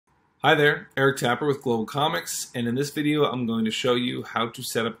Hi there, Eric Tapper with GlobalComix, and in this video I'm going to show you how to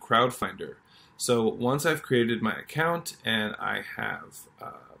set up Crowdfinder. So once I've created my account and I have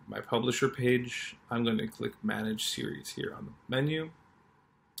my publisher page, I'm going to click Manage Series here on the menu.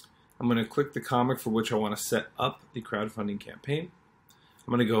 I'm going to click the comic for which I want to set up the crowdfunding campaign.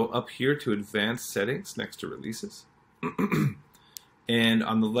 I'm going to go up here to Advanced Settings next to Releases. And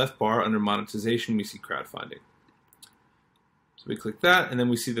on the left bar under Monetization we see Crowdfunding. So we click that, and then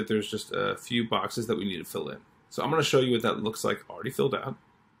we see that there's just a few boxes that we need to fill in. So I'm going to show you what that looks like already filled out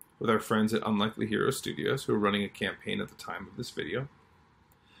with our friends at Unlikely Hero Studios who are running a campaign at the time of this video.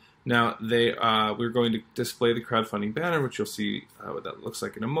 Now we're going to display the crowdfunding banner, which you'll see what that looks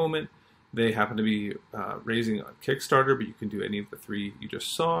like in a moment. They happen to be raising on Kickstarter, but you can do any of the three you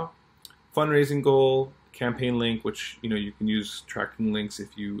just saw. Fundraising goal, campaign link, which you can use tracking links if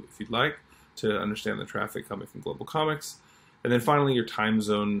you'd like to understand the traffic coming from GlobalComix. And then finally, your time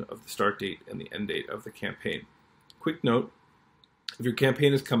zone of the start date and the end date of the campaign. Quick note, if your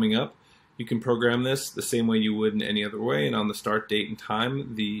campaign is coming up, you can program this the same way you would in any other way, and on the start date and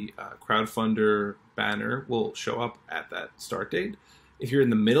time, the crowdfunder banner will show up at that start date. If you're in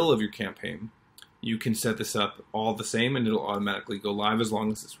the middle of your campaign, you can set this up all the same, and it'll automatically go live as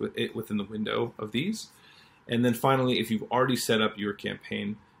long as it's within the window of these. And then finally, if you've already set up your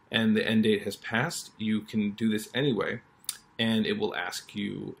campaign and the end date has passed, you can do this anyway. And it will ask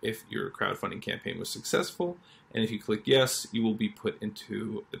you if your crowdfunding campaign was successful. And if you click yes, you will be put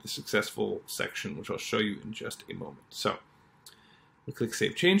into the successful section, which I'll show you in just a moment. So we click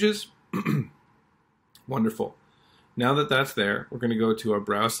Save Changes. Wonderful. Now that that's there, we're going to go to our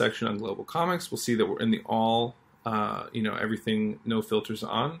Browse section on GlobalComix. We'll see that we're in the all, everything, no filters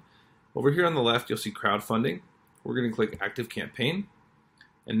on. Over here on the left, you'll see crowdfunding. We're going to click Active Campaign.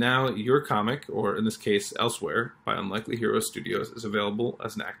 And now your comic, or in this case, Elsewhere by Unlikely Hero Studios, is available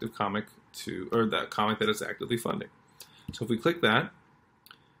as an active comic or that comic that is actively funding. So if we click that,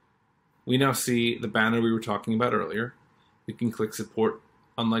 we now see the banner we were talking about earlier. We can click Support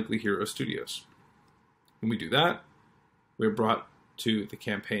Unlikely Hero Studios. When we do that, we're brought to the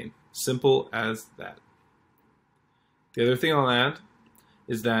campaign. Simple as that. The other thing I'll add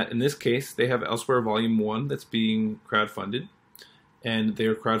is that in this case, they have Elsewhere Volume 1 that's being crowdfunded. And they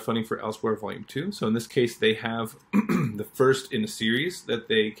are crowdfunding for Elsewhere Volume 2. So in this case, they have the first in a series that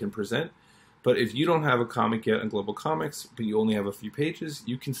they can present. But if you don't have a comic yet on GlobalComix, but you only have a few pages,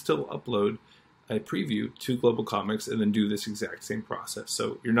 you can still upload a preview to GlobalComix and then do this exact same process.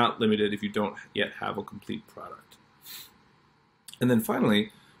 So you're not limited if you don't yet have a complete product. And then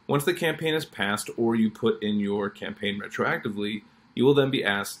finally, once the campaign is passed or you put in your campaign retroactively, you will then be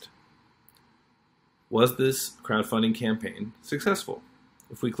asked, was this crowdfunding campaign successful?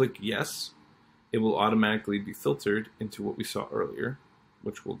 If we click yes, it will automatically be filtered into what we saw earlier,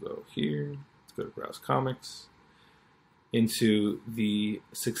 which will go here. Let's go to Browse Comics, into the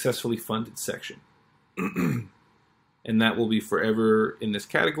successfully funded section. And that will be forever in this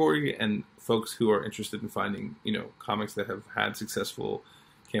category, and folks who are interested in finding, comics that have had successful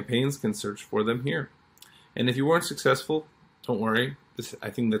campaigns can search for them here. And if you weren't successful, don't worry. I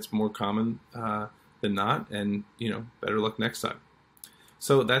think that's more common than not, and better luck next time.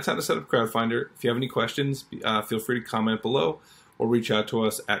 So that's how to set up Crowdfinder. If you have any questions, feel free to comment below or reach out to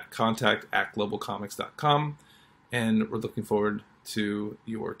us at contact@globalcomics.com, and we're looking forward to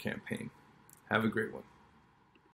your campaign. Have a great one.